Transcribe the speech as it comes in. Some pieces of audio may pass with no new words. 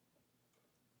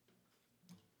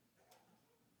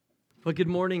Well, good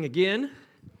morning again.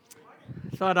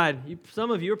 Some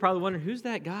of you are probably wondering, who's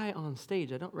that guy on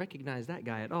stage? I don't recognize that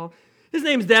guy at all. His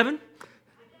name's Devin.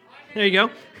 There you go.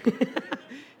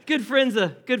 Good friend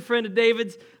of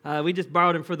David's. We just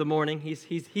borrowed him for the morning.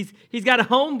 He's got a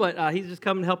home, but he's just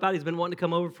coming to help out. He's been wanting to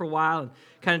come over for a while and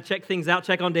kind of check things out,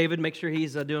 check on David, make sure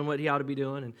he's doing what he ought to be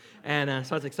doing, and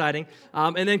so it's exciting.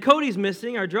 And then Cody's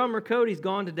missing. Our drummer Cody's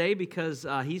gone today because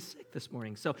he's sick this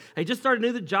morning. So he just started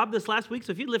a new job this last week.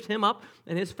 So if you lift him up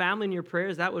and his family in your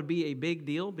prayers, that would be a big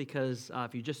deal because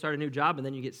if you just start a new job and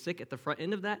then you get sick at the front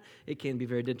end of that, it can be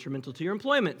very detrimental to your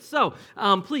employment. So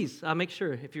please make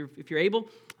sure if you're able,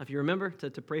 if you remember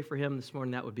to pray for him this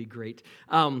morning, that would be great.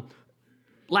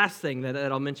 Last thing that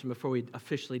I'll mention before we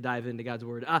officially dive into God's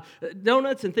Word.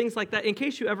 Donuts and things like that. In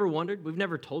case you ever wondered, we've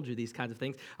never told you these kinds of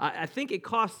things. I think it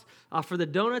costs, for the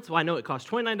donuts, well, I know it costs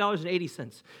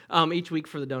 $29.80 each week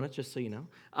for the donuts, just so you know.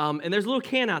 And there's a little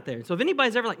can out there. So if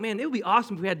anybody's ever like, man, it would be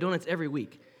awesome if we had donuts every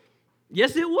week.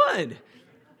 Yes, it would.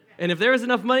 And if there was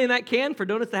enough money in that can for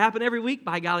donuts to happen every week,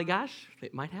 by golly gosh,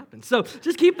 it might happen. So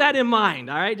just keep that in mind,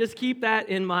 all right? Just keep that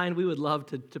in mind. We would love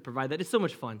to provide that. It's so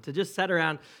much fun to just sit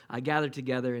around, gather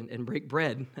together, and break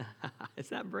bread. Is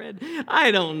that bread?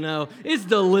 I don't know. It's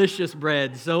delicious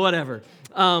bread, so whatever.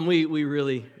 We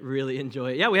really, really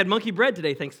enjoy it. Yeah, we had monkey bread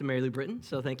today, thanks to Mary Lou Britton.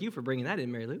 So thank you for bringing that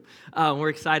in, Mary Lou. We're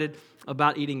excited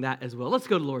about eating that as well. Let's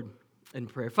go to Lord in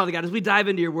prayer. Father God, as we dive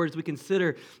into your words, we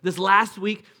consider this last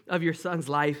week of your son's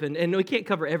life, and we can't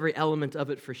cover every element of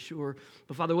it for sure,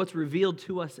 but Father, what's revealed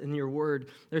to us in your word,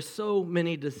 there's so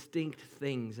many distinct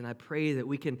things, and I pray that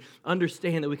we can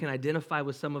understand, that we can identify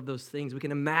with some of those things, we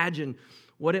can imagine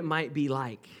what it might be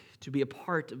like to be a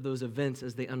part of those events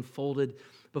as they unfolded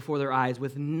before their eyes,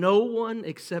 with no one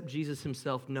except Jesus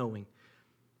himself knowing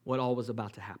what all was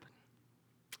about to happen.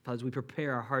 Father, as we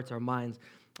prepare our hearts, our minds,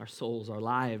 our souls, our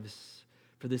lives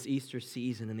for this Easter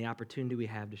season and the opportunity we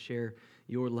have to share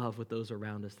your love with those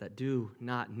around us that do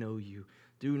not know you,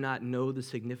 do not know the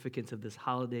significance of this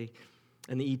holiday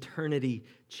and the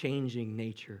eternity-changing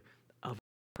nature of it.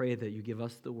 I pray that you give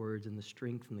us the words and the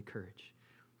strength and the courage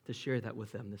to share that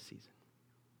with them this season.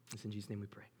 It's in Jesus' name we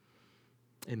pray.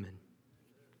 Amen.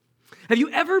 Have you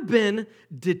ever been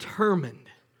determined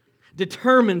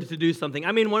to do something?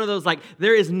 I mean, one of those like,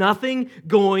 there is nothing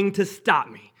going to stop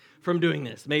me from doing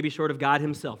this, maybe short of God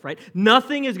himself, right?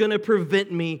 Nothing is going to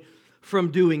prevent me from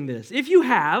doing this. If you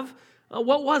have,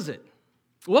 what was it?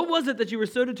 What was it that you were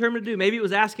so determined to do? Maybe it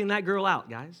was asking that girl out,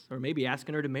 guys, or maybe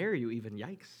asking her to marry you even.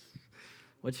 Yikes.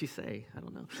 What'd she say? I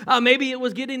don't know. Maybe it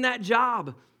was getting that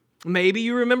job. Maybe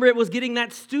you remember it was getting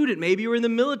that student. Maybe you were in the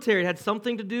military. It had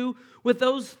something to do with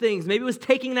those things. Maybe it was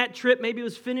taking that trip. Maybe it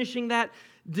was finishing that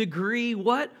degree.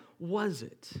 What was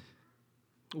it?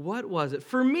 What was it?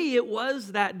 For me, it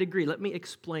was that degree. Let me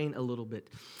explain a little bit.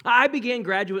 I began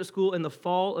graduate school in the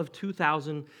fall of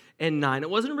 2009. It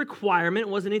wasn't a requirement. It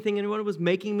wasn't anything anyone was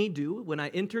making me do. When I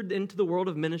entered into the world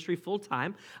of ministry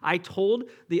full-time, I told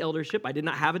the eldership I did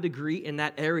not have a degree in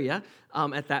that area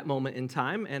at that moment in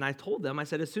time. And I told them, I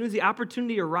said, as soon as the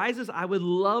opportunity arises, I would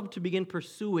love to begin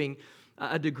pursuing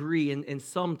a degree in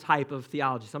some type of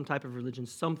theology, some type of religion,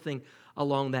 something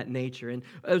along that nature. And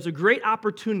it was a great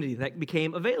opportunity that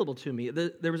became available to me.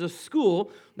 There was a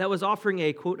school that was offering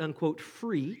a quote-unquote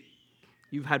free,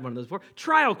 you've had one of those before,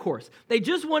 trial course. They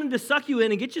just wanted to suck you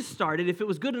in and get you started. If it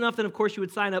was good enough, then of course you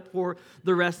would sign up for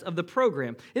the rest of the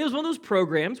program. It was one of those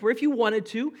programs where if you wanted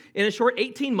to, in a short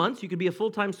 18 months, you could be a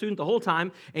full-time student the whole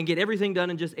time and get everything done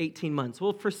in just 18 months.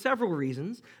 Well, for several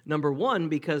reasons. Number one,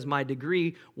 because my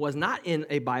degree was not in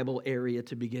a Bible area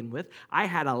to begin with. I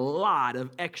had a lot of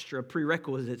extra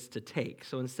prerequisites to take.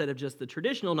 So instead of just the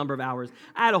traditional number of hours,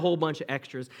 I had a whole bunch of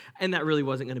extras, and that really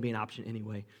wasn't going to be an option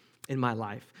anyway in my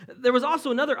life. There was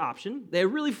also another option, a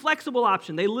really flexible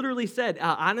option. They literally said,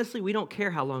 honestly, we don't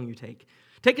care how long you take.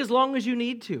 Take as long as you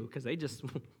need to, because they just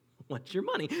want your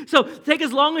money. So take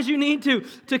as long as you need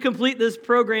to complete this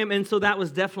program, and so that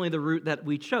was definitely the route that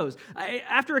we chose.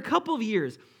 After a couple of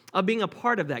years of being a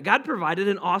part of that, God provided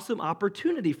an awesome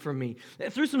opportunity for me.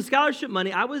 Through some scholarship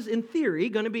money, I was, in theory,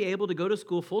 going to be able to go to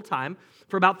school full-time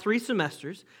for about 3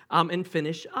 semesters and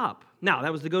finish up. Now,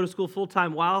 that was to go to school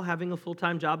full-time while having a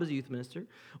full-time job as a youth minister,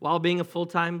 while being a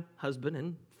full-time husband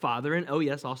and father, and, oh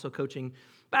yes, also coaching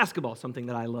basketball, something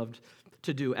that I loved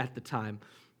to do at the time.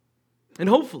 And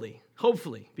hopefully,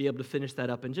 be able to finish that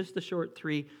up in just a short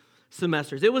 3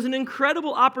 semesters. It was an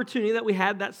incredible opportunity that we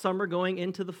had that summer going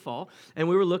into the fall, and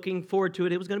we were looking forward to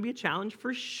it. It was going to be a challenge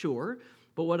for sure,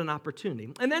 But what an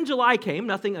opportunity. And then July came,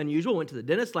 nothing unusual. Went to the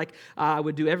dentist like I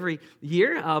would do every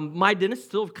year. My dentist,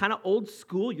 still kind of old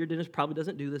school. Your dentist probably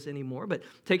doesn't do this anymore, but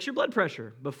takes your blood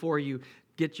pressure before you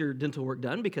get your dental work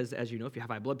done because, as you know, if you have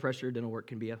high blood pressure, dental work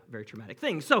can be a very traumatic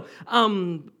thing. So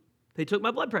they took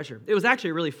my blood pressure. It was actually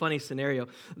a really funny scenario.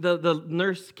 The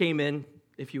nurse came in,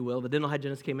 if you will, the dental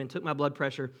hygienist came in, took my blood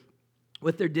pressure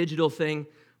with their digital thing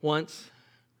once,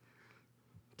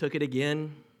 took it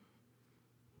again,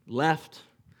 left,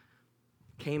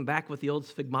 came back with the old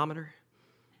sphygmometer.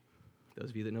 Those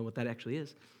of you that know what that actually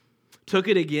is. Took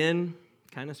it again,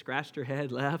 kind of scratched her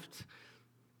head, left.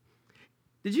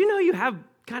 Did you know you have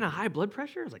kind of high blood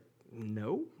pressure? I was like,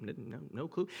 no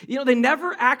clue. You know, they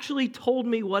never actually told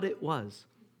me what it was.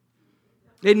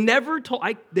 They never told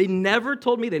me, they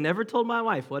never told my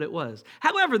wife what it was.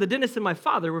 However, the dentist and my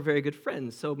father were very good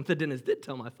friends, so the dentist did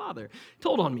tell my father. He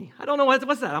told on me. I don't know what's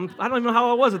that. I don't even know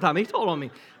how I was at the time. He told on me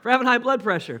for having high blood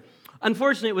pressure.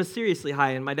 Unfortunately, it was seriously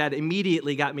high, and my dad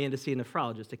immediately got me in to see a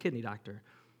nephrologist, a kidney doctor,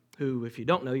 who, if you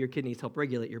don't know, your kidneys help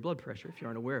regulate your blood pressure, if you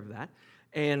aren't aware of that.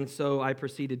 And so I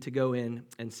proceeded to go in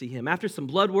and see him. After some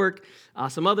blood work,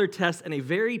 some other tests, and a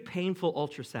very painful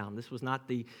ultrasound. This was not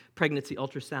the pregnancy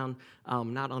ultrasound,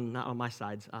 not on my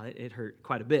sides. It hurt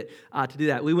quite a bit to do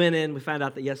that. We went in, we found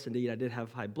out that, yes, indeed, I did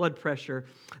have high blood pressure.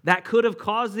 That could have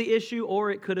caused the issue, or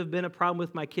it could have been a problem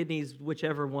with my kidneys.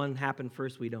 Whichever one happened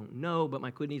first, we don't know, but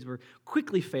my kidneys were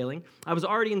quickly failing. I was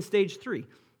already in stage 3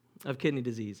 of kidney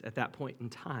disease at that point in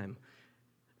time.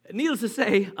 Needless to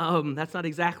say, that's not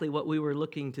exactly what we were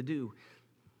looking to do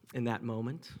in that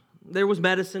moment. There was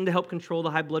medicine to help control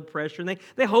the high blood pressure, and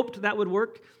they hoped that would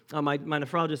work. My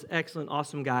nephrologist, excellent,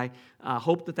 awesome guy,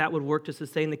 hoped that would work to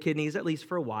sustain the kidneys at least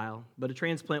for a while, but a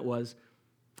transplant was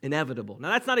inevitable.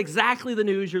 Now, that's not exactly the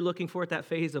news you're looking for at that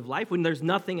phase of life when there's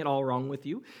nothing at all wrong with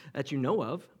you that you know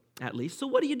of, at least. So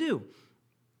what do you do?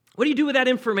 What do you do with that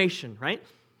information, right?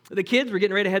 The kids were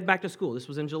getting ready to head back to school. This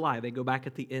was in July. They go back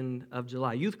at the end of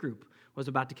July. Youth group was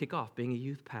about to kick off, being a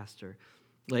youth pastor.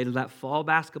 Later that fall,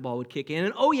 basketball would kick in.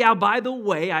 And oh yeah, by the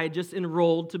way, I had just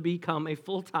enrolled to become a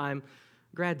full-time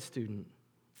grad student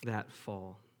that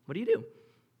fall. What do you do?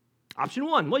 Option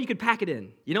 1, well, you could pack it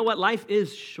in. You know what? Life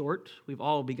is short. We've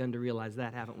all begun to realize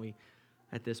that, haven't we,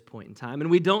 at this point in time? And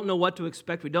we don't know what to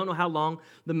expect. We don't know how long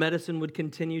the medicine would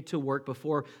continue to work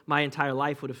before my entire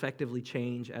life would effectively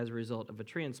change as a result of a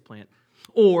transplant.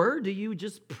 Or do you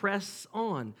just press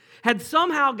on? Had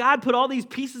somehow God put all these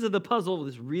pieces of the puzzle,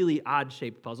 this really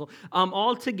odd-shaped puzzle,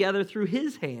 all together through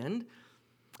his hand,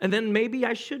 and then maybe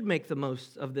I should make the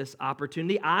most of this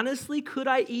opportunity. Honestly, could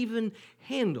I even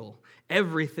handle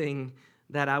everything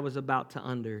that I was about to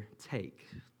undertake?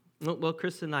 Well,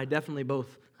 Chris and I definitely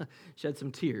both shed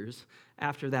some tears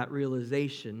after that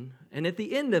realization. And at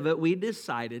the end of it, we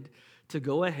decided to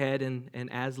go ahead and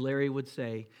as Larry would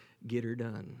say, get her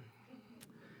done.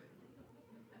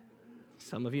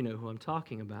 Some of you know who I'm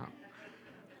talking about.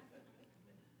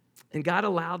 And God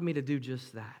allowed me to do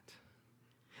just that.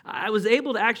 I was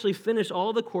able to actually finish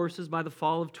all the courses by the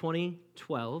fall of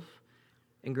 2012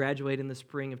 and graduate in the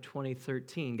spring of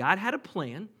 2013. God had a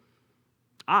plan.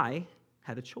 I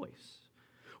had a choice.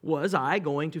 Was I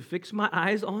going to fix my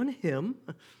eyes on him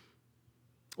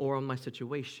or on my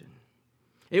situation?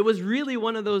 It was really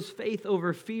one of those faith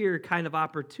over fear kind of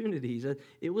opportunities.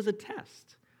 It was a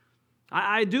test.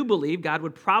 I do believe God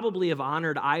would probably have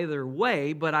honored either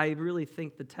way, but I really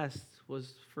think the test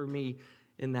was for me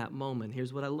in that moment.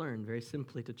 Here's what I learned, very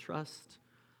simply, to trust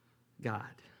God.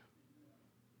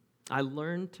 I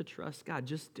learned to trust God.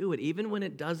 Just do it, even when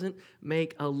it doesn't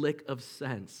make a lick of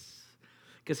sense.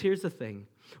 Because here's the thing.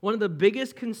 One of the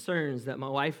biggest concerns that my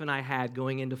wife and I had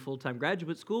going into full-time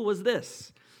graduate school was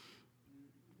this.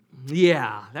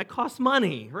 Yeah, that costs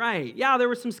money, right? Yeah, there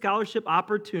were some scholarship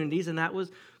opportunities, and that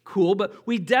was cool, but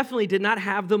we definitely did not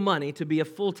have the money to be a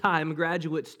full-time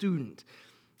graduate student.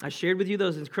 I shared with you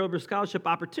those incredible scholarship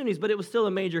opportunities, but it was still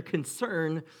a major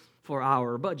concern for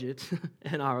our budget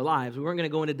and our lives. We weren't going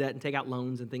to go into debt and take out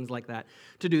loans and things like that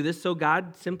to do this, so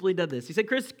God simply did this. He said,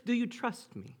 Chris, do you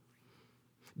trust me?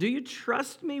 Do you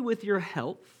trust me with your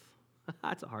health?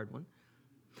 That's a hard one.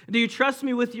 Do you trust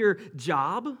me with your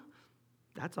job?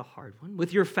 That's a hard one.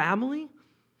 With your family?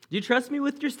 Do you trust me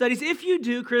with your studies? If you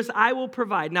do, Chris, I will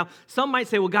provide. Now, some might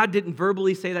say, well, God didn't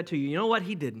verbally say that to you. You know what?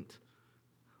 He didn't.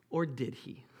 Or did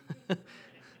he?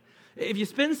 If you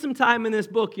spend some time in this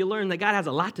book, you'll learn that God has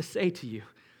a lot to say to you.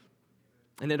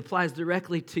 And it applies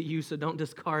directly to you, so don't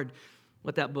discard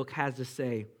what that book has to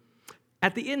say.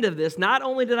 At the end of this, not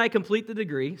only did I complete the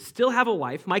degree, still have a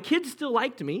wife, my kids still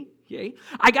liked me, Yay.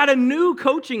 I got a new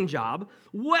coaching job,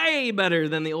 way better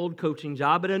than the old coaching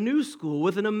job, at a new school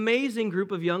with an amazing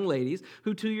group of young ladies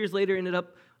who 2 years later ended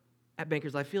up at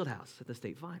Bankers Life Fieldhouse at the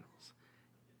state finals.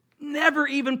 Never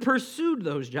even pursued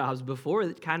those jobs before.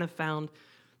 It kind of found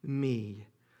me.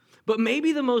 But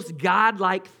maybe the most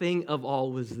godlike thing of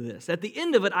all was this. At the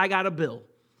end of it, I got a bill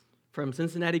from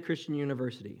Cincinnati Christian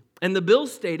University. And the bill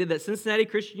stated that Cincinnati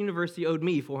Christian University owed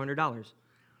me $400.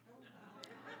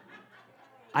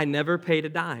 I never paid a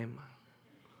dime.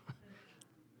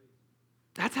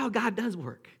 That's how God does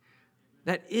work.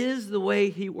 That is the way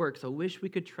he works. I wish we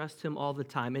could trust him all the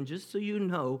time. And just so you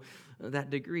know, that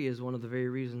degree is one of the very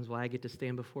reasons why I get to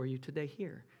stand before you today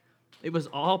here. It was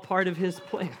all part of his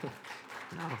plan.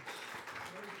 No.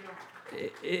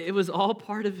 It was all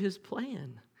part of his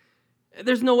plan.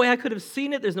 There's no way I could have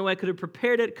seen it. There's no way I could have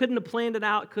prepared it. Couldn't have planned it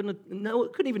out. Couldn't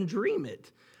even dream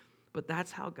it. But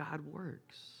that's how God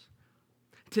works.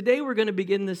 Today we're going to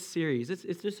begin this series.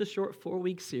 It's just a short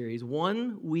 4-week series.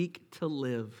 1 week to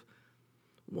live.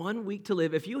 1 week to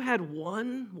live. If you had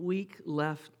 1 week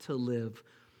left to live,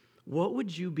 what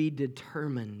would you be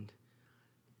determined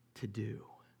to do?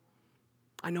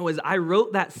 I know as I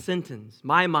wrote that sentence,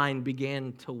 my mind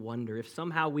began to wonder if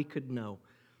somehow we could know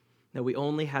that we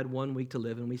only had 1 week to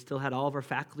live and we still had all of our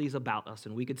faculties about us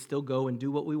and we could still go and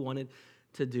do what we wanted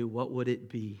to do. What would it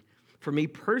be? For me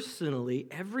personally,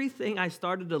 everything I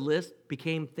started to list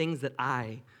became things that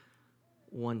I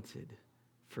wanted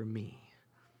for me.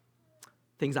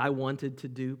 Things I wanted to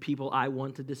do, people I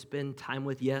wanted to spend time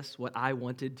with, yes, what I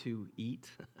wanted to eat.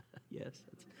 Yes,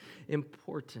 that's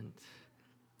important.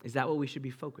 Is that what we should be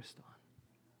focused on?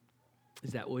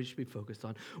 Is that what we should be focused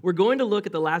on? We're going to look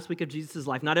at the last week of Jesus'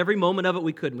 life. Not every moment of it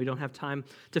we couldn't. We don't have time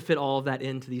to fit all of that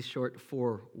into these short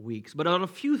 4 weeks. But on a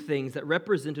few things that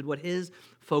represented what his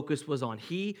focus was on.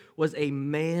 He was a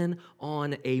man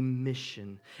on a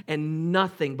mission. And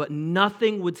nothing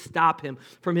would stop him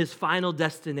from his final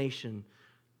destination,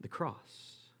 the cross.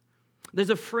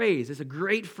 There's a phrase, it's a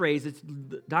great phrase.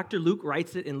 Dr. Luke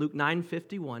writes it in Luke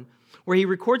 9:51, where he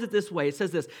records it this way. It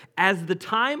says this: as the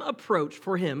time approached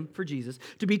for him, for Jesus,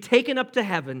 to be taken up to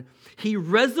heaven, he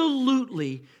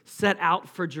resolutely set out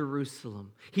for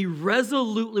Jerusalem.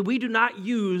 We do not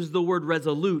use the word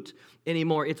resolute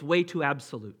anymore. It's way too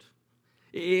absolute.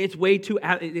 It's way too,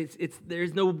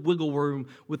 there's no wiggle room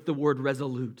with the word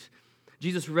resolute.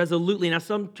 Jesus resolutely, now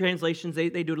some translations, they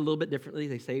do it a little bit differently.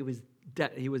 They say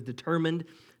he was determined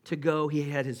to go. He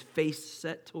had his face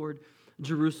set toward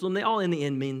Jerusalem. They all in the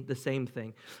end mean the same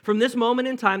thing. From this moment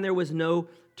in time, there was no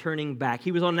turning back.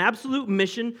 He was on an absolute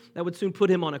mission that would soon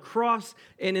put him on a cross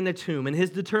and in a tomb. And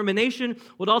his determination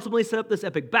would ultimately set up this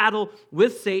epic battle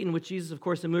with Satan, which Jesus, of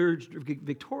course, emerged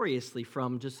victoriously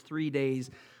from just 3 days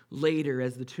later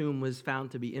as the tomb was found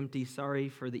to be empty. Sorry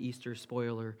for the Easter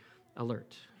spoiler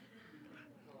alert.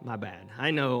 My bad.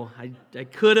 I know. I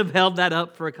could have held that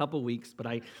up for a couple weeks, but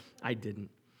I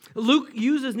didn't. Luke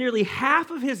uses nearly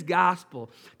half of his gospel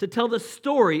to tell the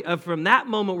story of from that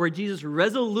moment where Jesus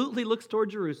resolutely looks toward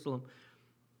Jerusalem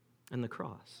and the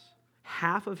cross.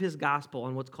 Half of his gospel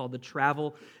on what's called the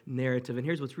travel narrative. And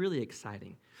here's what's really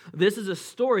exciting. This is a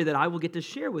story that I will get to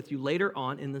share with you later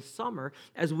on in the summer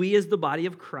as we as the body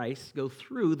of Christ go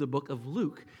through the book of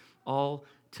Luke all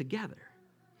together.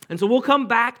 And so we'll come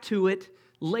back to it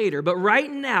later. But right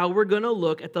now, we're going to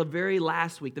look at the very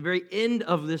last week, the very end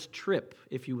of this trip,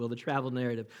 if you will, the travel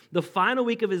narrative. The final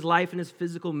week of his life and his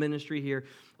physical ministry here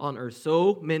on earth.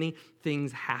 So many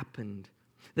things happened.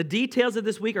 The details of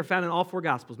this week are found in all 4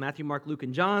 Gospels, Matthew, Mark, Luke,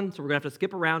 and John. So we're going to have to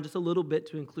skip around just a little bit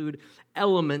to include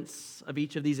elements of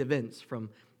each of these events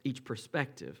from each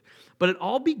perspective. But it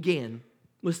all began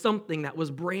with something that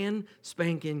was brand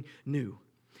spanking new.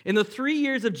 In the 3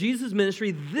 years of Jesus' ministry,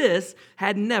 this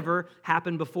had never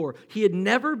happened before. He had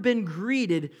never been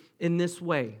greeted in this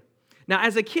way. Now,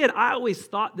 as a kid, I always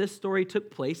thought this story took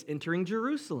place entering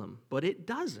Jerusalem, but it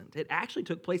doesn't. It actually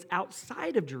took place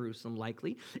outside of Jerusalem,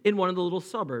 likely, in one of the little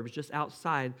suburbs just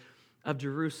outside of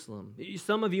Jerusalem.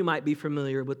 Some of you might be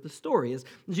familiar with the story. As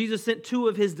Jesus sent 2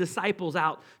 of his disciples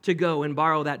out to go and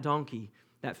borrow that donkey,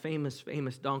 that famous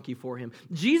donkey for him.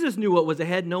 Jesus knew what was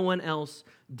ahead. No one else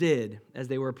did as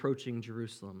they were approaching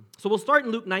Jerusalem. So we'll start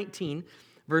in Luke 19,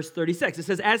 verse 36. It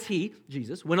says, as he,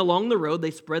 Jesus, went along the road, they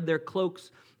spread their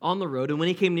cloaks on the road. And when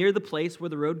he came near the place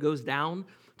where the road goes down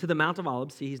to the Mount of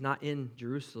Olives, see, he's not in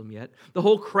Jerusalem yet, the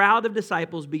whole crowd of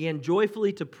disciples began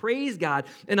joyfully to praise God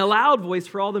in a loud voice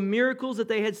for all the miracles that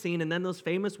they had seen. And then those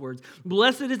famous words,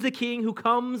 blessed is the King who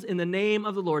comes in the name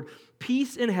of the Lord,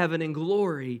 peace in heaven and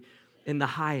glory in the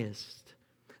highest.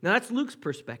 Now, that's Luke's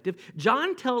perspective.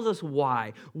 John tells us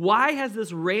why. Why has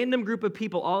this random group of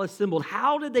people all assembled?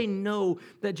 How did they know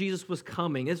that Jesus was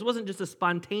coming? This wasn't just a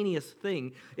spontaneous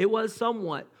thing. It was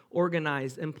somewhat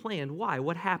organized and planned. Why?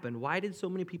 What happened? Why did so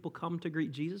many people come to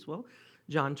greet Jesus? Well,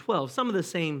 John 12, some of the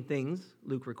same things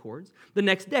Luke records. The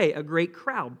next day, a great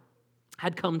crowd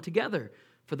had come together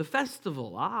for the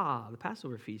festival. The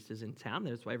Passover feast is in town.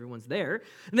 That's why everyone's there.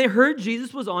 And they heard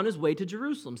Jesus was on his way to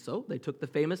Jerusalem. So they took the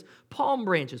famous palm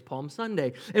branches, Palm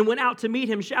Sunday, and went out to meet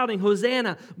him, shouting,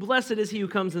 "Hosanna, blessed is he who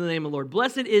comes in the name of the Lord.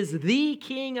 Blessed is the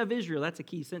King of Israel." That's a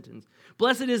key sentence.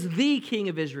 Blessed is the King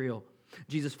of Israel.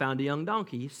 Jesus found a young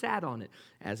donkey. He sat on it.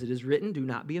 As it is written, "Do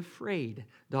not be afraid,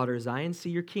 daughter Zion. See,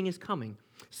 your king is coming,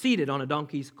 seated on a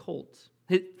donkey's colt."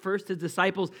 First, his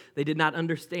disciples, they did not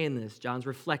understand this. John's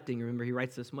reflecting. Remember, he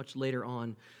writes this much later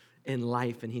on in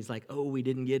life, and he's like, we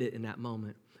didn't get it in that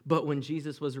moment. But when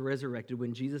Jesus was resurrected,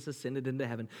 when Jesus ascended into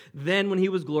heaven, then when he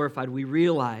was glorified, we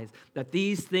realized that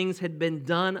these things had been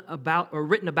done about or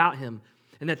written about him,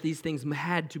 and that these things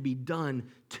had to be done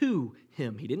to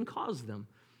him. He didn't cause them.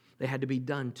 They had to be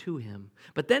done to him.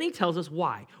 But then he tells us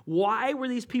why. Why were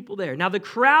these people there? Now, the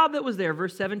crowd that was there,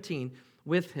 verse 17,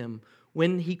 with him,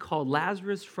 when he called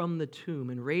Lazarus from the tomb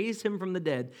and raised him from the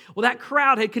dead. Well, that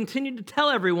crowd had continued to tell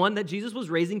everyone that Jesus was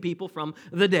raising people from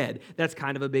the dead. That's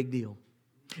kind of a big deal.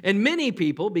 And many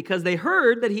people, because they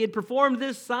heard that he had performed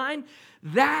this sign,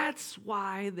 that's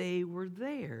why they were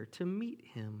there, to meet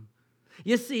him.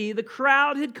 You see, the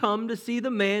crowd had come to see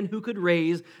the man who could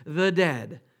raise the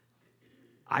dead.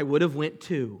 I would have went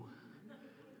too.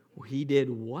 He did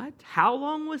what? How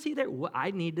long was he there?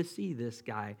 I need to see this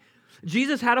guy.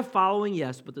 Jesus had a following,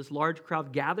 yes, but this large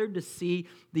crowd gathered to see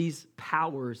these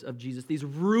powers of Jesus, these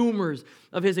rumors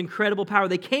of his incredible power.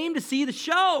 They came to see the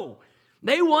show.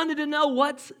 They wanted to know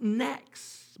what's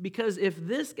next, because if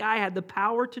this guy had the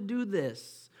power to do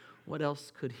this, what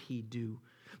else could he do?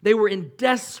 They were in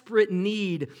desperate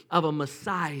need of a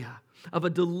Messiah, of a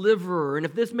deliverer, and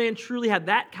if this man truly had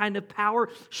that kind of power,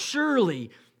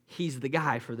 surely he's the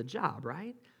guy for the job,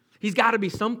 right? He's got to be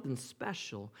something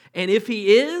special. And if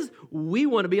he is, we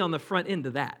want to be on the front end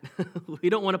of that.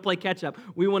 We don't want to play catch up.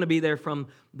 We want to be there from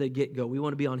the get-go. We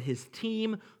want to be on his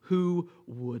team. Who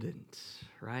wouldn't,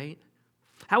 right?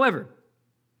 However,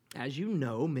 as you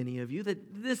know, many of you,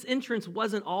 that this entrance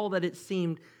wasn't all that it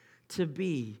seemed to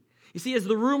be. You see, as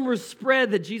the rumors spread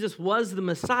that Jesus was the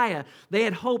Messiah, they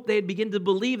had hoped, they had begun to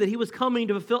believe that he was coming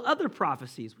to fulfill other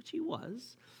prophecies, which he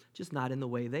was, just not in the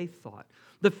way they thought.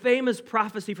 The famous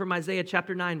prophecy from Isaiah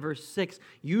chapter 9, verse 6,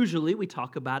 usually we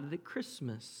talk about it at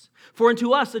Christmas. "For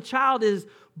unto us a child is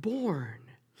born,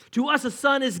 to us a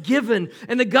son is given,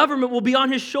 and the government will be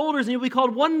on his shoulders, and he'll be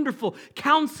called Wonderful,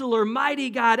 Counselor,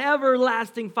 Mighty God,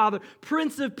 Everlasting Father,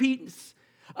 Prince of Peace.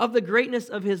 Of the greatness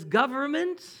of his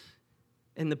government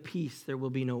and the peace there will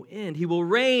be no end. He will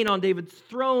reign on David's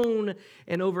throne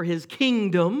and over his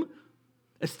kingdom,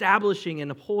 establishing and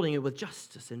upholding it with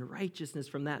justice and righteousness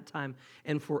from that time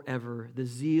and forever. The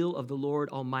zeal of the Lord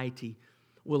Almighty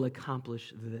will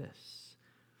accomplish this."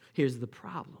 Here's the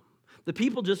problem. The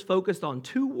people just focused on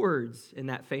two words in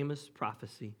that famous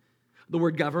prophecy: the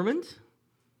word government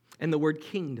and the word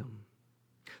kingdom.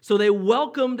 So they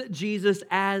welcomed Jesus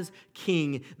as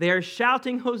king. They are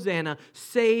shouting, "Hosanna,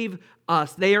 save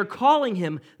us." They are calling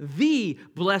him the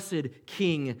blessed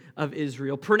King of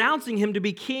Israel, pronouncing him to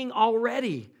be king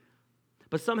already.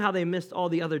 But somehow they missed all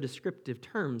the other descriptive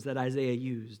terms that Isaiah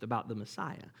used about the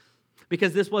Messiah.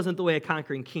 Because this wasn't the way a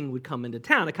conquering king would come into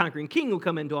town. A conquering king would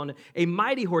come into on a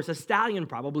mighty horse, a stallion,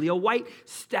 probably a white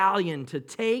stallion, to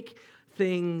take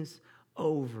things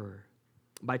over.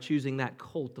 By choosing that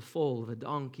colt, the foal of a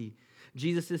donkey,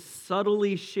 Jesus is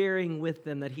subtly sharing with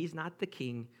them that he's not the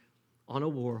king on a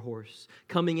war horse,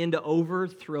 coming in to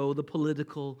overthrow the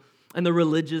political and the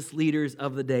religious leaders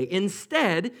of the day.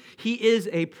 Instead, he is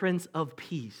a prince of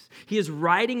peace. He is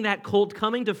riding that colt,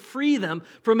 coming to free them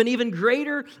from an even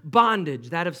greater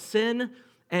bondage, that of sin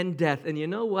and death. And you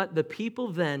know what? The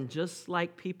people then, just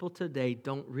like people today,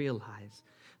 don't realize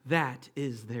that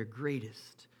is their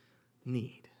greatest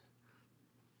need.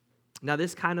 Now,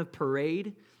 this kind of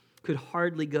parade could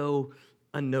hardly go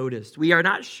unnoticed. We are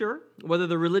not sure whether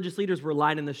the religious leaders were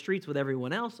lining the streets with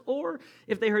everyone else or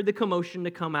if they heard the commotion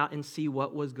to come out and see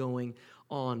what was going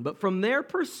on. But from their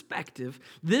perspective,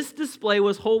 this display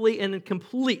was wholly and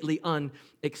completely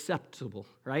unacceptable,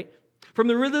 right? From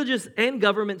the religious and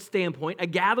government standpoint, a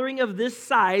gathering of this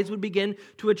size would begin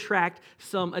to attract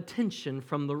some attention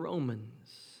from the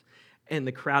Romans. And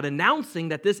the crowd announcing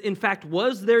that this, in fact,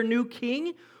 was their new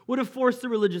king would have forced the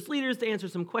religious leaders to answer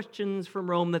some questions from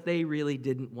Rome that they really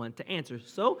didn't want to answer.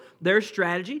 So their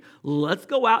strategy, let's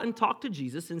go out and talk to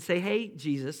Jesus and say, hey,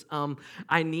 Jesus,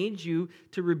 I need you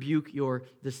to rebuke your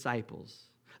disciples.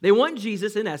 They want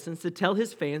Jesus, in essence, to tell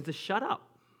his fans to shut up.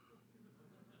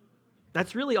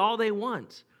 That's really all they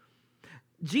want.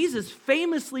 Jesus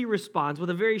famously responds with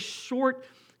a very short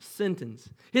sentence.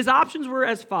 His options were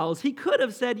as follows. He could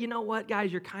have said, you know what,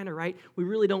 guys, you're kind of right. We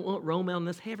really don't want Rome on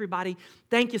this. Hey, everybody,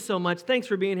 thank you so much. Thanks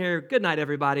for being here. Good night,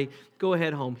 everybody. Go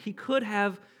ahead home. He could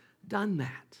have done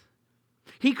that.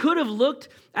 He could have looked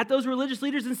at those religious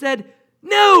leaders and said,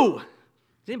 no. Does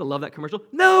anybody love that commercial?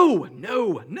 No.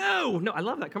 I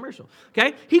love that commercial.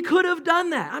 Okay? He could have done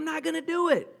that. I'm not going to do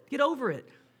it. Get over it.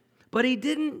 But he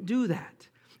didn't do that.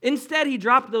 Instead, he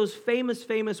dropped those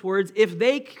famous words, if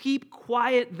they keep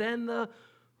quiet, then the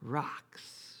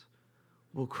rocks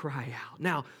will cry out.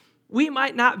 Now, we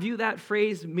might not view that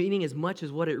phrase meaning as much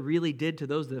as what it really did to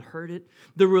those that heard it.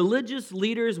 The religious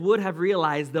leaders would have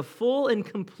realized the full and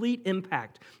complete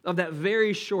impact of that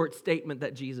very short statement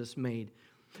that Jesus made.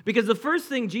 Because the first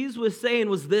thing Jesus was saying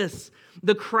was this,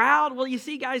 the crowd, well, you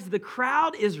see, guys, the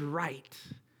crowd is right.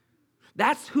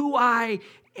 That's who I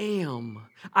am.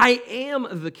 I am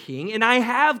the king, and I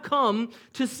have come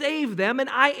to save them, and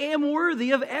I am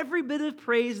worthy of every bit of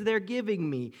praise they're giving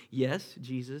me. Yes,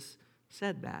 Jesus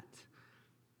said that.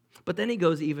 But then he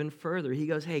goes even further. He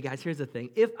goes, hey, guys, here's the thing.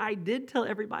 If I did tell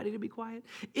everybody to be quiet,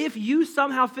 if you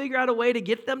somehow figure out a way to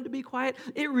get them to be quiet,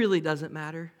 it really doesn't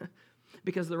matter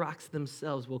because the rocks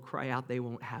themselves will cry out. They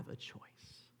won't have a choice.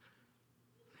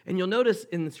 And you'll notice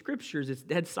in the scriptures, it's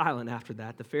dead silent after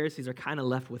that. The Pharisees are kind of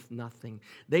left with nothing.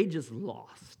 They just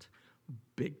lost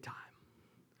big time.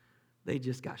 They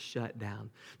just got shut down.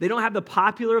 They don't have the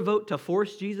popular vote to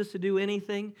force Jesus to do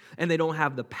anything, and they don't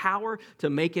have the power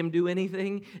to make him do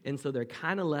anything, and so they're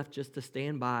kind of left just to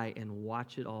stand by and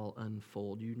watch it all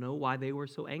unfold. You know why they were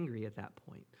so angry at that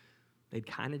point. They'd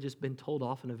kind of just been told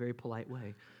off in a very polite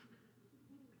way.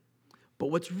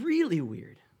 But what's really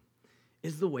weird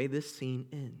is the way this scene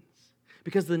ends.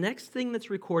 Because the next thing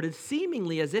that's recorded,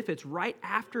 seemingly as if it's right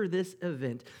after this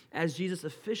event, as Jesus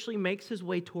officially makes his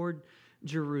way toward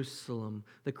Jerusalem,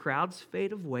 the crowds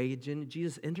fade away.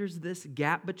 Jesus enters this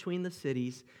gap between the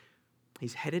cities.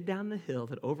 He's headed down the hill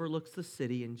that overlooks the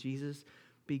city, and Jesus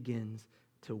begins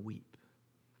to weep.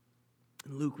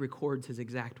 And Luke records his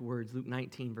exact words, Luke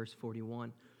 19, verse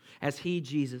 41. As he,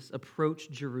 Jesus,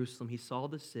 approached Jerusalem, he saw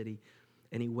the city,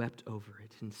 and he wept over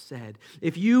it and said,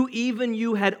 if you, even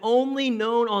you, had only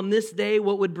known on this day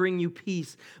what would bring you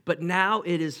peace, but now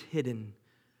it is hidden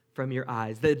from your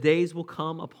eyes. The days will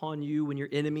come upon you when your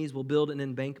enemies will build an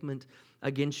embankment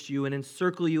against you and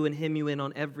encircle you and hem you in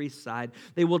on every side.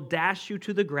 They will dash you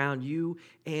to the ground, you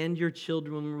and your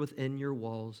children within your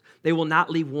walls. They will not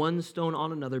leave one stone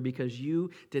on another because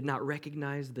you did not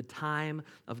recognize the time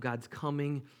of God's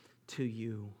coming to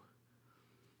you.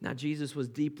 Now, Jesus was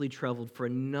deeply troubled for a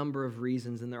number of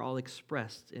reasons, and they're all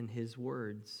expressed in his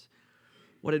words.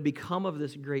 What had become of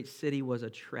this great city was a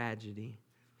tragedy.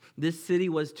 This city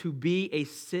was to be a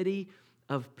city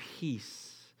of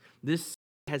peace. This city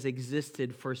has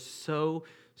existed for so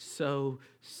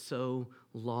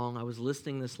long. I was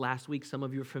listening this last week. Some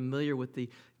of you are familiar with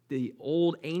the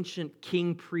old ancient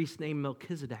king priest named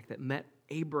Melchizedek that met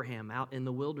Abraham out in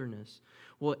the wilderness.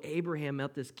 Well, Abraham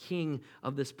met this king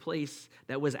of this place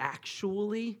that was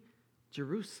actually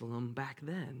Jerusalem back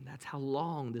then. That's how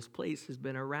long this place has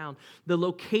been around. The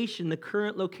location, the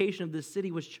current location of this city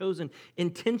was chosen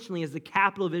intentionally as the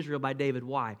capital of Israel by David.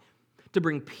 Why? To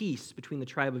bring peace between the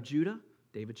tribe of Judah,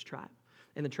 David's tribe,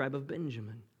 and the tribe of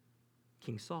Benjamin,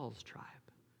 King Saul's tribe.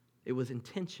 It was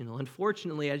intentional.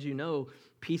 Unfortunately, as you know,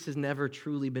 peace has never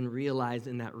truly been realized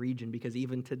in that region because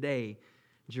even today,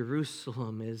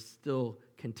 Jerusalem is still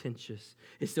contentious.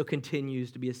 It still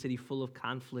continues to be a city full of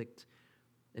conflict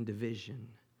and division.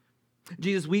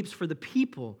 Jesus weeps for the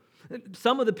people.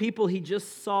 Some of the people he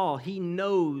just saw, he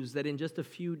knows that in just a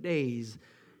few days,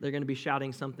 they're going to be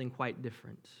shouting something quite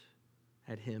different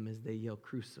at him as they yell,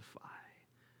 "Crucify."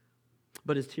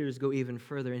 But his tears go even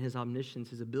further in his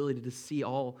omniscience, his ability to see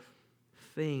all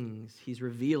things. He's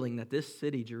revealing that this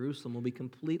city, Jerusalem, will be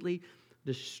completely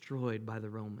destroyed by the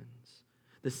Romans.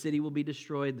 The city will be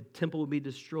destroyed, the temple will be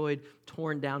destroyed,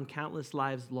 torn down, countless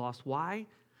lives lost. Why?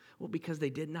 Well, because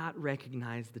they did not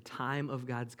recognize the time of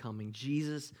God's coming,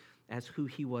 Jesus as who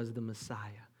he was, the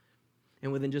Messiah.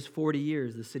 And within just 40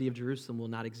 years, the city of Jerusalem will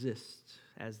not exist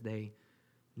as they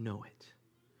know it.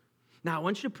 Now, I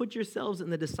want you to put yourselves in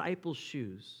the disciples'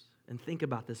 shoes and think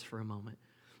about this for a moment.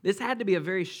 This had to be a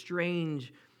very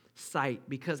strange sight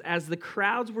because as the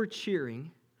crowds were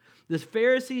cheering, the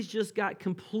Pharisees just got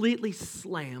completely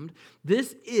slammed.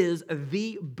 This is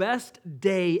the best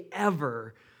day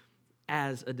ever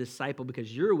as a disciple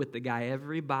because you're with the guy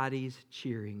everybody's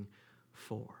cheering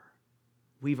for.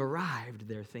 We've arrived,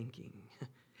 they're thinking.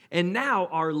 And now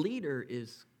our leader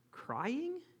is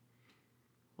crying?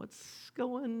 What's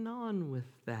going on with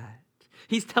that?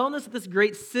 He's telling us that this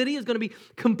great city is going to be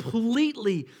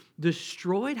completely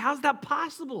destroyed. How's that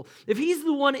possible? If he's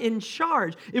the one in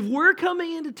charge, if we're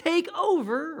coming in to take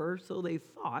over, or so they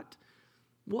thought,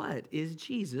 what is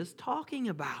Jesus talking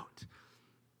about?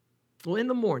 Well, in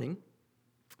the morning,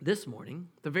 this morning,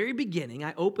 the very beginning,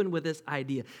 I opened with this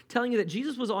idea, telling you that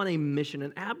Jesus was on a mission,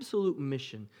 an absolute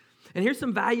mission. And here's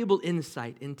some valuable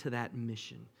insight into that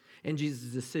mission and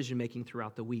Jesus' decision-making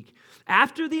throughout the week.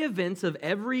 After the events of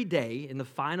every day in the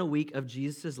final week of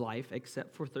Jesus' life,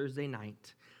 except for Thursday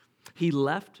night, he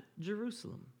left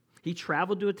Jerusalem. He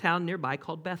traveled to a town nearby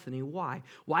called Bethany. Why?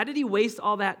 Why did he waste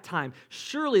all that time?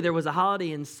 Surely there was a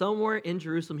holiday in somewhere in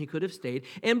Jerusalem he could have stayed,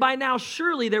 and by now,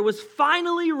 surely there was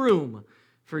finally room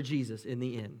for Jesus in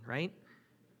the inn, right?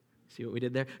 See what we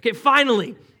did there? Okay,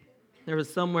 finally, there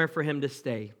was somewhere for him to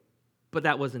stay. But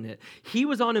that wasn't it. He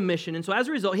was on a mission, and so as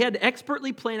a result, he had to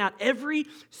expertly plan out every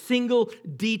single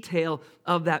detail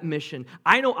of that mission.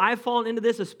 I know I've fallen into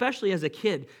this, especially as a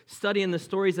kid, studying the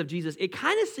stories of Jesus. It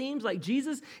kind of seems like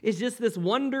Jesus is just this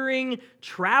wandering,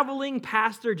 traveling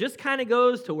pastor, just kind of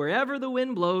goes to wherever the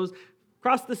wind blows,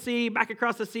 across the sea, back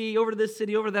across the sea, over to this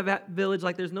city, over to that village,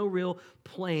 like there's no real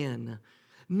plan.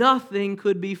 Nothing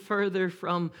could be further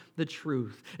from the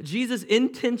truth. Jesus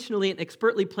intentionally and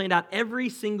expertly planned out every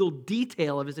single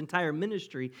detail of his entire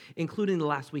ministry, including the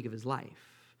last week of his life.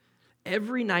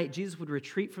 Every night, Jesus would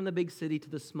retreat from the big city to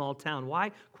the small town.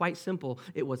 Why? Quite simple.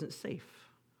 It wasn't safe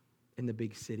in the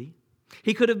big city.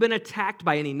 He could have been attacked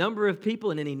by any number of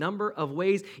people in any number of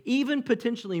ways, even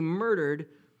potentially murdered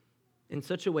in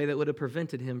such a way that would have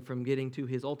prevented him from getting to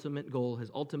his ultimate goal,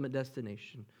 his ultimate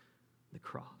destination, the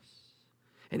cross.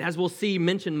 And as we'll see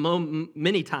mentioned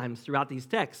many times throughout these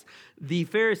texts, the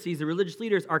Pharisees, the religious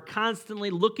leaders, are constantly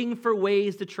looking for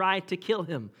ways to try to kill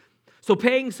him. So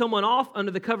paying someone off under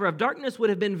the cover of darkness would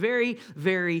have been very,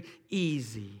 very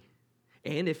easy.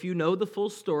 And if you know the full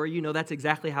story, you know that's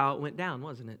exactly how it went down,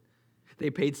 wasn't it? They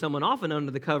paid someone off, and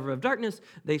under the cover of darkness,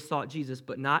 they sought Jesus,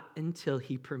 but not until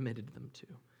he permitted them to.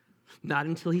 Not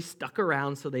until he stuck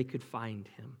around so they could find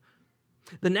him.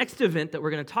 The next event that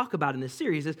we're going to talk about in this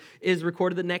series is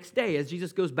recorded the next day as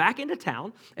Jesus goes back into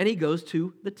town and he goes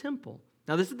to the temple.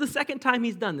 Now, this is the second time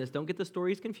he's done this. Don't get the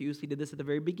stories confused. He did this at the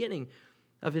very beginning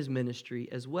of his ministry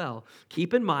as well.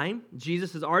 Keep in mind,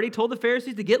 Jesus has already told the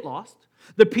Pharisees to get lost.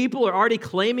 The people are already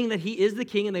claiming that he is the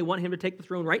king and they want him to take the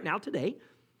throne right now today.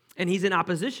 And he's in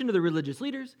opposition to the religious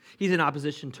leaders. He's in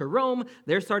opposition to Rome.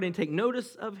 They're starting to take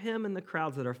notice of him and the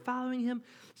crowds that are following him.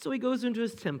 So he goes into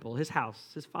his temple, his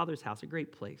house, his father's house, a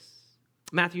great place.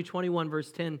 Matthew 21,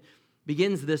 verse 10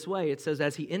 begins this way. It says,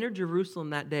 as he entered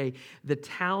Jerusalem that day, the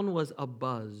town was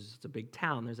abuzz. It's a big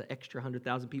town. There's an extra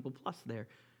 100,000 people plus there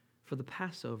for the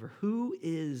Passover. Who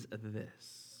is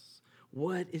this?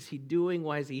 What is he doing?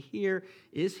 Why is he here?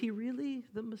 Is he really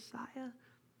the Messiah?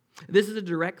 This is a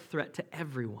direct threat to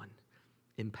everyone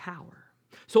in power.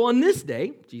 So on this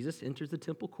day, Jesus enters the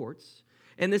temple courts,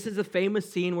 and this is a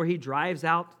famous scene where he drives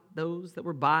out those that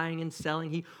were buying and selling.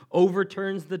 He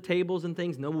overturns the tables and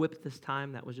things. No whip this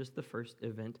time. That was just the first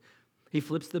event. He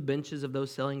flips the benches of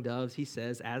those selling doves. He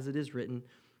says, as it is written,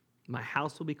 my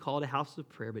house will be called a house of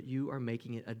prayer, but you are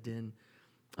making it a den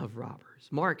of robbers.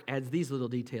 Mark adds these little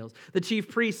details. The chief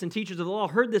priests and teachers of the law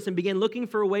heard this and began looking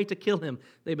for a way to kill him.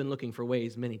 They've been looking for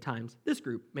ways many times. This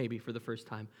group, maybe for the first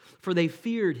time. For they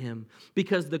feared him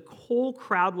because the whole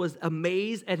crowd was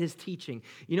amazed at his teaching.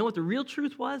 You know what the real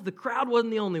truth was? The crowd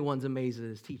wasn't the only ones amazed at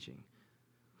his teaching.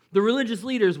 The religious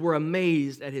leaders were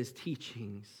amazed at his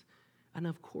teachings. And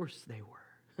of course they were.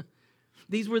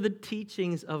 These were the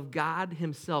teachings of God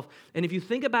himself. And if you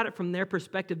think about it from their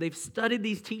perspective, they've studied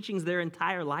these teachings their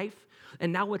entire life.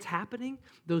 And now what's happening?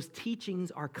 Those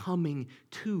teachings are coming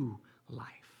to life.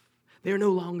 They're no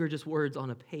longer just words on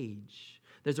a page.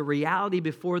 There's a reality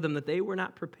before them that they were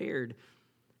not prepared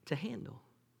to handle.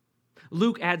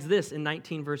 Luke adds this in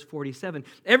 19 verse 47.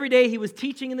 Every day he was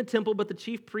teaching in the temple, but the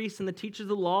chief priests and the teachers of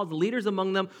the law, the leaders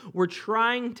among them, were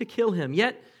trying to kill him.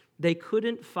 Yet they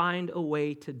couldn't find a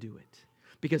way to do it,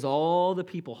 because all the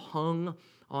people hung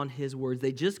on his words.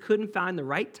 They just couldn't find the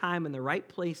right time and the right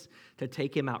place to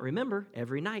take him out. Remember,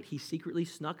 every night he secretly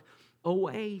snuck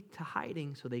away to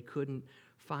hiding so they couldn't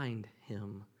find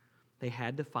him. They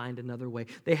had to find another way.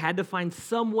 They had to find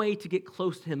some way to get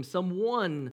close to him,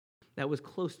 someone that was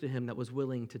close to him that was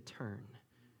willing to turn,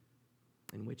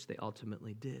 in which they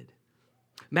ultimately did.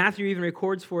 Matthew even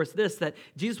records for us this, that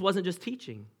Jesus wasn't just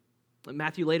teaching.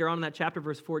 Matthew later on in that chapter,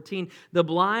 verse 14, the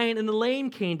blind and the lame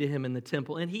came to him in the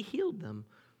temple, and he healed them.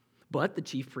 But the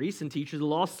chief priests and teachers of the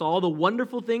law saw the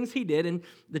wonderful things he did, and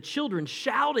the children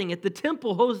shouting at the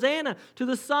temple, Hosanna to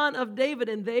the Son of David,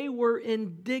 and they were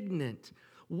indignant.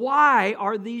 Why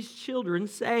are these children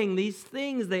saying these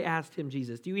things, they asked him,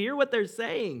 Jesus. Do you hear what they're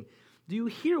saying? Do you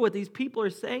hear what these people are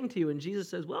saying to you? And Jesus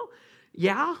says, well,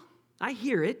 yeah, I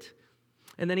hear it.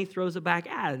 And then he throws it back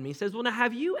at him. He says, well, now,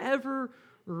 have you ever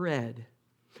read?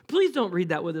 Please don't read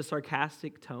that with a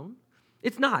sarcastic tone.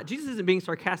 It's not. Jesus isn't being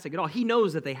sarcastic at all. He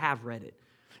knows that they have read it.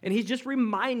 And he's just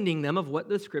reminding them of what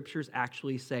the scriptures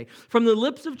actually say. From the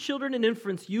lips of children and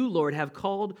infants, you, Lord, have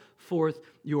called forth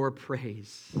your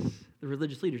praise. The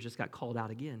religious leaders just got called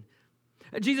out again.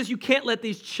 Jesus, you can't let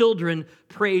these children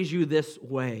praise you this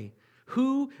way.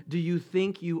 Who do you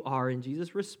think you are? And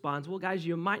Jesus responds, well, guys,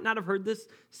 you might not have heard this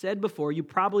said before. You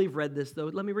probably have read this, though.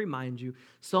 Let me remind you.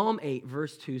 Psalm 8,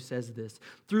 verse 2 says this,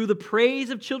 through the praise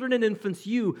of children and infants,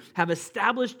 you have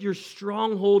established your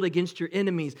stronghold against your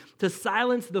enemies to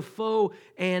silence the foe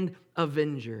and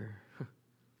avenger.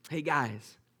 Hey,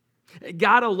 guys,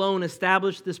 God alone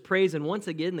established this praise, and once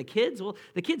again, the kids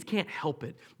can't help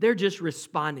it. They're just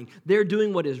responding. They're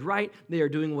doing what is right. They are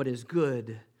doing what is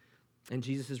good. And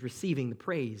Jesus is receiving the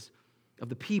praise of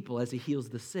the people as he heals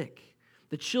the sick.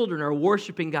 The children are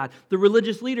worshiping God. The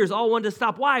religious leaders all want to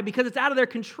stop. Why? Because it's out of their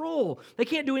control. They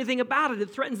can't do anything about it.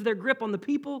 It threatens their grip on the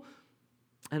people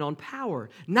and on power.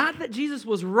 Not that Jesus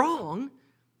was wrong.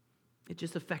 It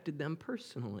just affected them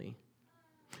personally.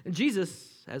 And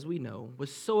Jesus, as we know,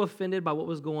 was so offended by what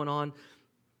was going on,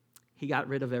 he got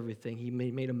rid of everything. He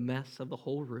made a mess of the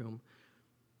whole room.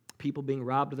 People being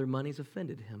robbed of their monies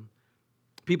offended him.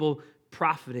 People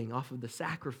profiting off of the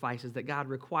sacrifices that God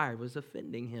required was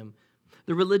offending him.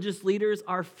 The religious leaders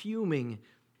are fuming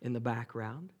in the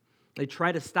background. They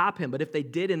try to stop him, but if they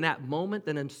did in that moment,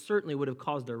 then it certainly would have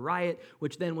caused a riot,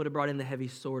 which then would have brought in the heavy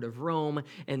sword of Rome,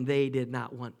 and they did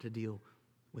not want to deal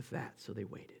with that, so they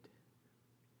waited.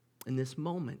 In this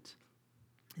moment,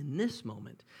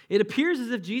 it appears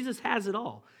as if Jesus has it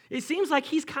all. It seems like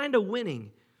he's kind of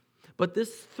winning, but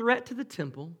this threat to the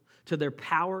temple, to their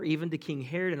power, even to King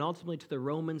Herod, and ultimately to the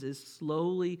Romans, is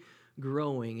slowly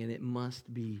growing, and it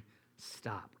must be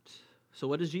stopped. So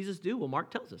what does Jesus do? Well, Mark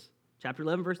tells us. Chapter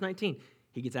 11, verse 19.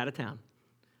 He gets out of town.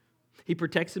 He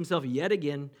protects himself yet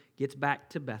again, gets back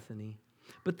to Bethany.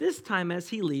 But this time as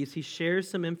he leaves, he shares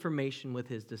some information with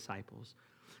his disciples.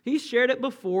 He's shared it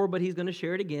before, but he's going to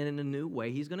share it again in a new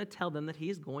way. He's going to tell them that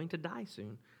he's going to die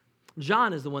soon.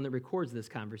 John is the one that records this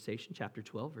conversation, chapter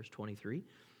 12, verse 23.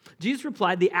 Jesus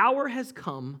replied, the hour has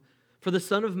come for the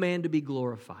Son of Man to be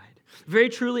glorified. Very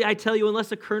truly, I tell you,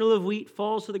 unless a kernel of wheat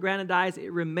falls to the ground and dies,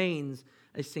 it remains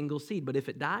a single seed. But if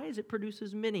it dies, it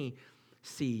produces many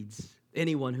seeds.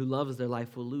 Anyone who loves their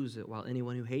life will lose it, while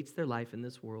anyone who hates their life in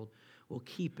this world will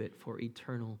keep it for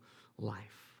eternal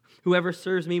life. Whoever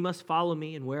serves me must follow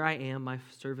me, and where I am, my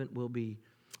servant will be.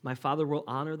 My Father will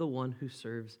honor the one who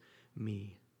serves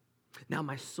me. Now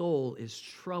my soul is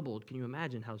troubled. Can you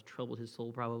imagine how troubled his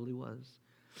soul probably was?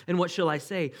 And what shall I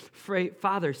say?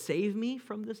 Father, save me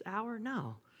from this hour?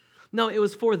 No, it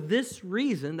was for this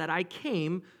reason that I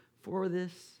came for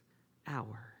this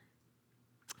hour.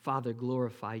 Father,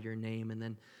 glorify your name. And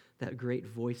then that great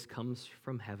voice comes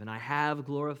from heaven. I have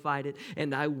glorified it,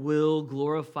 and I will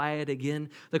glorify it again.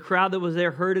 The crowd that was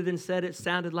there heard it and said it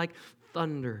sounded like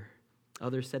thunder.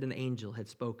 Others said an angel had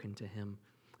spoken to him.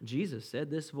 Jesus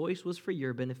said, this voice was for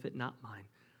your benefit, not mine.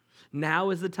 Now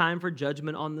is the time for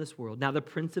judgment on this world. Now the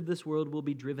prince of this world will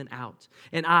be driven out.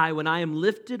 And I, when I am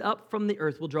lifted up from the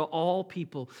earth, will draw all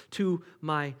people to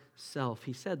myself.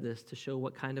 He said this to show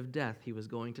what kind of death he was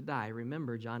going to die.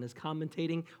 Remember, John is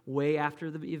commentating way after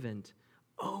the event.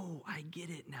 Oh, I get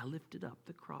it now. Lifted up,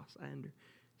 the cross, I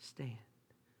understand.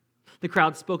 The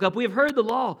crowd spoke up. We have heard the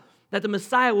law that the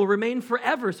Messiah will remain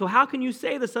forever. So how can you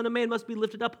say the Son of Man must be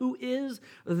lifted up? Who is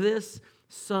this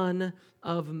Son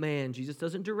of Man? Jesus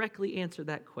doesn't directly answer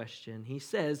that question. He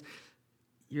says,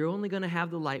 you're only going to have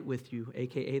the light with you,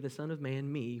 a.k.a. the Son of Man,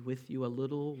 me, with you a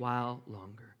little while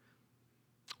longer.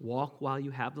 Walk while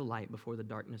you have the light before the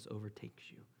darkness overtakes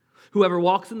you. Whoever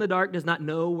walks in the dark does not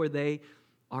know where they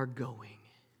are going.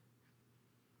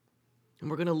 And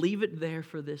we're going to leave it there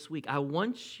for this week. I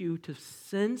want you to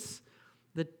sense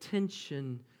the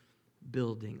tension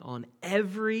building on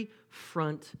every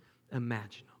front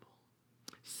imaginable.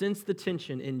 Sense the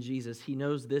tension in Jesus. He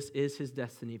knows this is his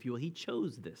destiny, if you will. He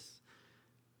chose this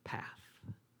path.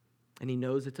 and he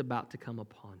knows it's about to come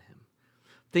upon him.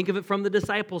 Think of it from the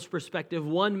disciples' perspective.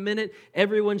 1 minute,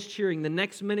 everyone's cheering. The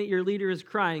next minute, your leader is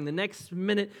crying. The next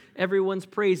minute, everyone's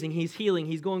praising. He's healing.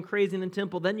 He's going crazy in the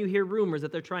temple. Then you hear rumors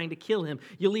that they're trying to kill him.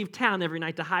 You leave town every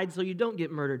night to hide so you don't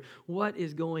get murdered. What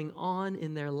is going on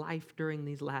in their life during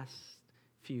these last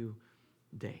few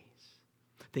days?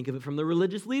 Think of it from the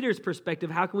religious leader's perspective.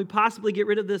 How can we possibly get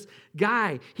rid of this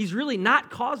guy? He's really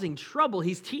not causing trouble.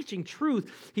 He's teaching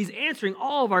truth. He's answering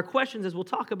all of our questions, as we'll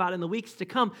talk about in the weeks to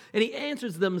come. And he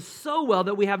answers them so well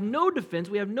that we have no defense.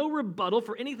 We have no rebuttal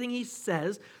for anything he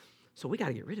says. So we got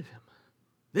to get rid of him.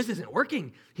 This isn't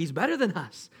working. He's better than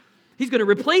us. He's going to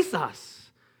replace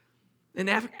us. And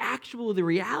actually, the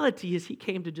reality is he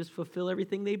came to just fulfill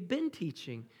everything they've been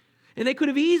teaching. And they could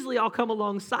have easily all come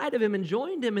alongside of him and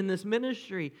joined him in this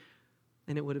ministry,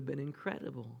 and it would have been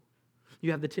incredible.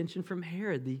 You have the tension from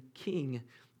Herod, the king,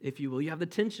 if you will. You have the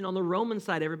tension on the Roman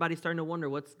side. Everybody's starting to wonder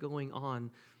what's going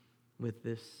on with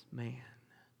this man.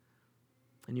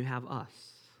 And you have us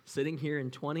sitting here in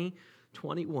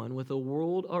 2021 with a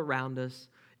world around us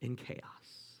in chaos.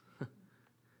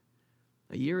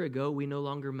 A year ago, we no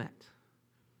longer met.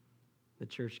 The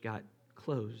church got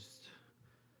closed.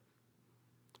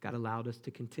 God allowed us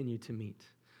to continue to meet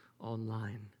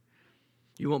online.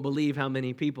 You won't believe how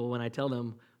many people, when I tell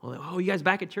them, oh, you guys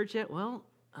back at church yet? Well,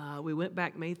 we went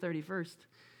back May 31st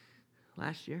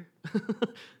last year.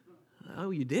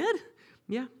 Oh, you did?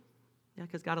 Yeah,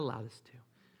 because God allowed us to.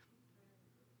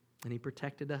 And he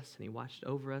protected us, and he watched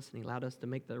over us, and he allowed us to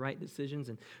make the right decisions.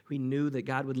 And we knew that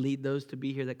God would lead those to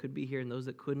be here that could be here, and those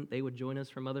that couldn't, they would join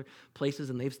us from other places,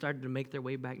 and they've started to make their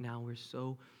way back now. We're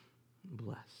so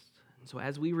blessed. And so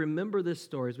as we remember this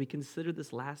story, as we consider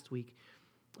this last week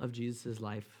of Jesus'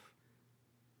 life,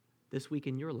 this week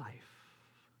in your life,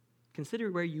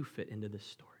 consider where you fit into this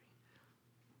story.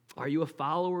 Are you a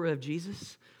follower of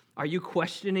Jesus? Are you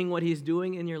questioning what he's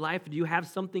doing in your life? Do you have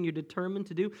something you're determined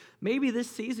to do? Maybe this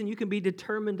season you can be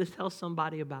determined to tell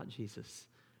somebody about Jesus.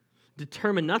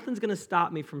 Determined. Nothing's going to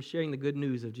stop me from sharing the good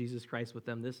news of Jesus Christ with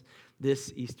them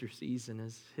this Easter season,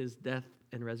 as his death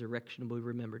and resurrection will be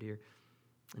remembered here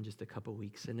in just a couple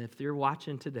weeks. And if you're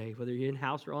watching today, whether you're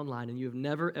in-house or online, and you have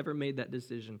never, ever made that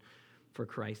decision for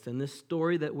Christ, then this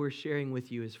story that we're sharing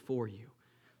with you is for you.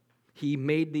 He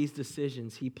made these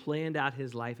decisions. He planned out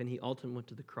his life, and he ultimately went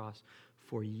to the cross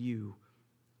for you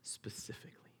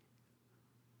specifically.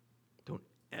 Don't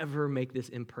ever make this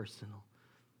impersonal.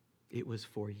 It was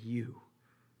for you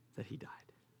that he died.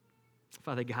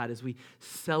 Father God, as we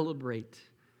celebrate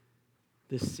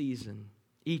this season,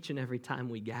 each and every time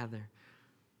we gather,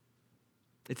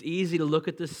 it's easy to look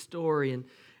at this story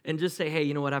and just say, hey,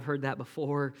 you know what, I've heard that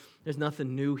before. There's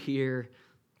nothing new here.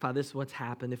 Father, this is what's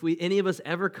happened. If any of us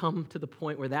ever come to the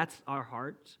point where that's our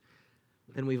heart,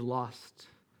 then we've lost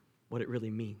what it really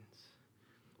means.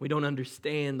 We don't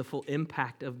understand the full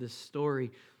impact of this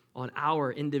story on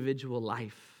our individual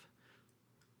life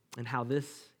and how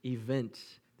this event,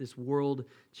 this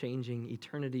world-changing,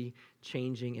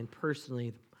 eternity-changing, and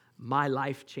personally, my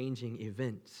life-changing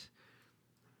event,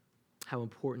 how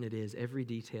important it is, every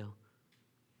detail.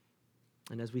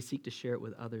 And as we seek to share it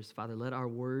with others, Father, let our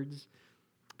words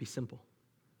be simple.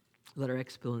 Let our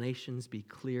explanations be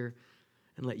clear,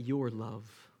 and let your love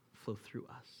flow through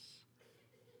us.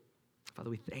 Father,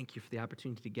 we thank you for the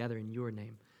opportunity to gather in your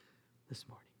name this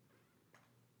morning.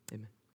 Amen.